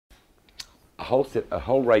a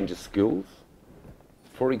whole range of skills.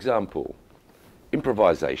 For example,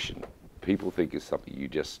 improvisation. People think is something you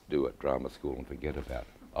just do at drama school and forget about.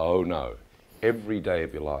 Oh no. Every day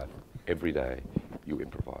of your life, every day, you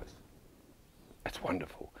improvise. That's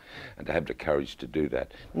wonderful. And to have the courage to do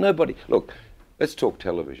that. Nobody, look, let's talk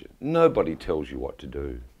television. Nobody tells you what to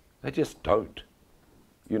do. They just don't.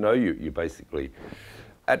 You know, you basically,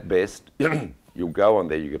 at best, you'll go on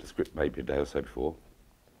there, you get a script maybe a day or so before.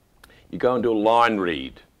 You go and do a line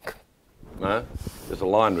read. No? There's a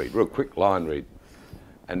line read, real quick line read.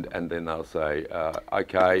 And then they'll say,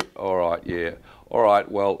 okay, all right, yeah. All right,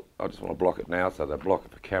 well, I just want to block it now, so they block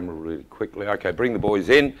it for camera really quickly. Okay, bring the boys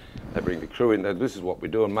in. They bring the crew in. This is what we're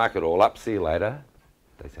doing. Mark it all up. See you later,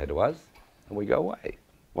 they say to us. And we go away.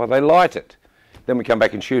 Well, they light it. Then we come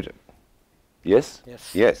back and shoot it. Yes?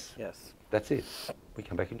 Yes. Yes. Yes. That's it. We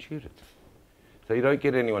come back and shoot it. So you don't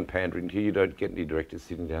get anyone pandering to you. You don't get any directors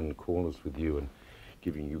sitting down in corners with you and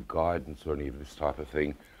giving you guidance or any of this type of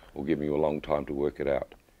thing, or giving you a long time to work it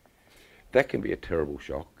out. That can be a terrible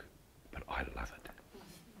shock, but I love it.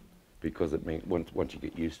 Because it means, once you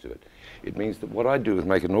get used to it, it means that what I do is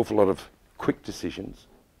make an awful lot of quick decisions,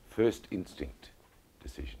 first instinct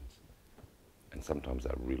decisions, and sometimes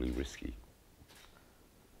they're really risky.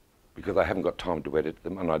 Because I haven't got time to edit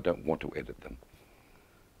them, and I don't want to edit them.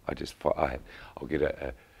 I'll get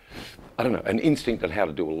I don't know, an instinct on how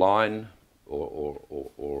to do a line, or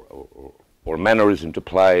a mannerism to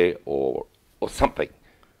play, or something.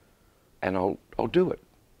 And I'll do it.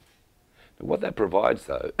 And what that provides,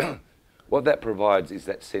 though, what that provides is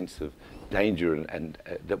that sense of danger and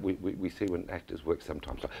that we see when actors work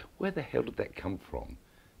sometimes. Like, where the hell did that come from?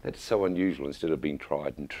 That's so unusual instead of being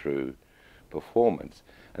tried and true performance.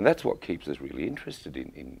 And that's what keeps us really interested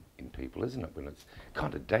in people, isn't it? When it's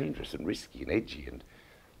kind of dangerous and risky and edgy and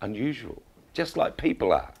unusual, just like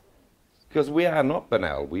people are. Because we are not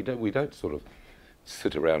banal. We don't sort of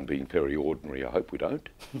sit around being very ordinary. I hope we don't.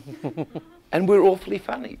 And we're awfully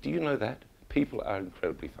funny. Do you know that? People are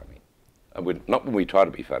incredibly funny. And not when we try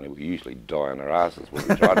to be funny. We usually die on our asses when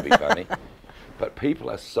we try to be funny. But people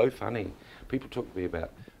are so funny. People talk to me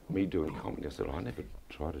about me doing comedy. I said, I never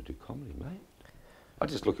try to do comedy, mate. I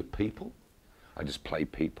just look at people. I just play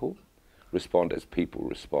people, respond as people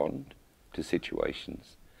respond to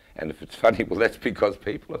situations. And if it's funny, well, that's because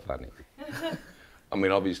people are funny. I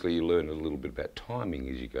mean, obviously you learn a little bit about timing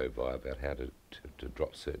as you go by, about how to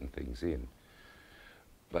drop certain things in.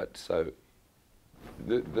 But so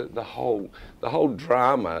the whole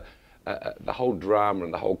drama, the whole drama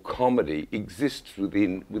and the whole comedy exists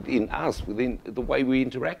within us, within the way we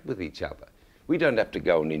interact with each other. We don't have to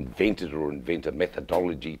go and invent it or invent a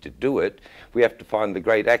methodology to do it. We have to find the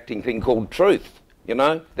great acting thing called truth. You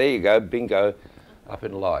know, there you go, bingo, up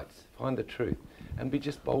in lights. Find the truth and be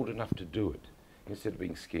just bold enough to do it, instead of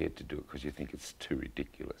being scared to do it because you think it's too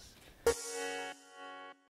ridiculous.